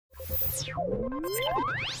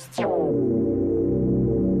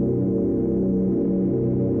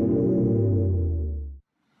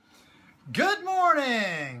Good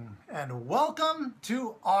morning and welcome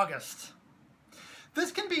to August.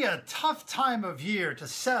 This can be a tough time of year to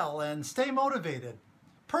sell and stay motivated.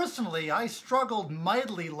 Personally, I struggled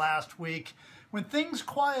mightily last week when things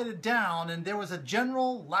quieted down and there was a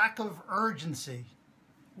general lack of urgency.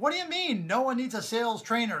 What do you mean no one needs a sales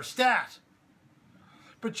trainer stat?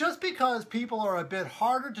 But just because people are a bit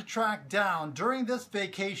harder to track down during this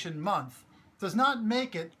vacation month does not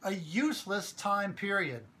make it a useless time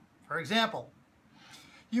period. For example,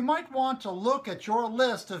 you might want to look at your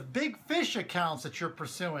list of big fish accounts that you're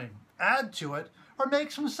pursuing, add to it, or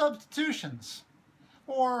make some substitutions.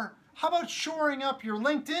 Or how about shoring up your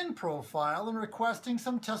LinkedIn profile and requesting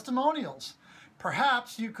some testimonials?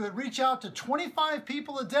 Perhaps you could reach out to 25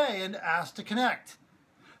 people a day and ask to connect.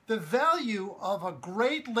 The value of a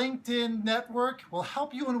great LinkedIn network will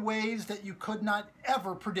help you in ways that you could not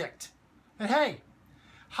ever predict. And hey,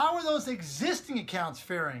 how are those existing accounts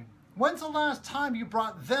faring? When's the last time you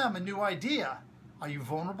brought them a new idea? Are you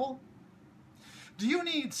vulnerable? Do you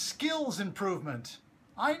need skills improvement?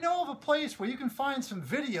 I know of a place where you can find some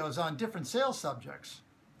videos on different sales subjects.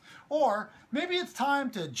 Or maybe it's time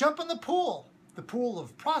to jump in the pool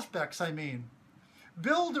of prospects, I mean.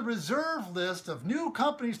 Build a reserve list of new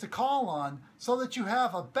companies to call on so that you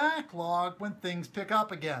have a backlog when things pick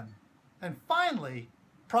up again. And finally,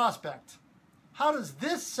 prospect. How does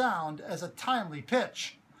this sound as a timely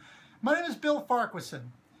pitch? My name is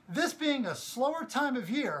Farquharson. This being a slower time of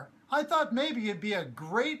year, I thought maybe it'd be a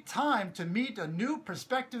great time to meet a new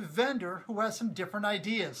prospective vendor who has some different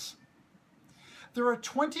ideas. There are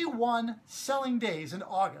 21 selling days in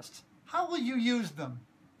August. How will you use them?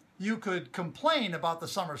 You could complain about the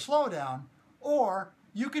summer slowdown, or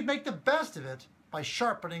you could make the best of it by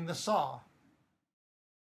sharpening the saw.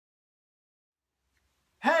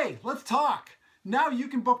 Hey, let's talk. Now you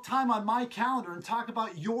can book time on my calendar and talk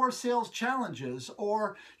about your sales challenges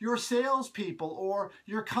or your salespeople or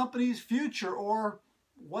your company's future or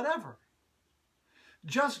whatever.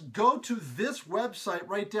 Just go to this website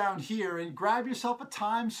right down here and grab yourself a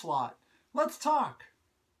time slot. Let's talk.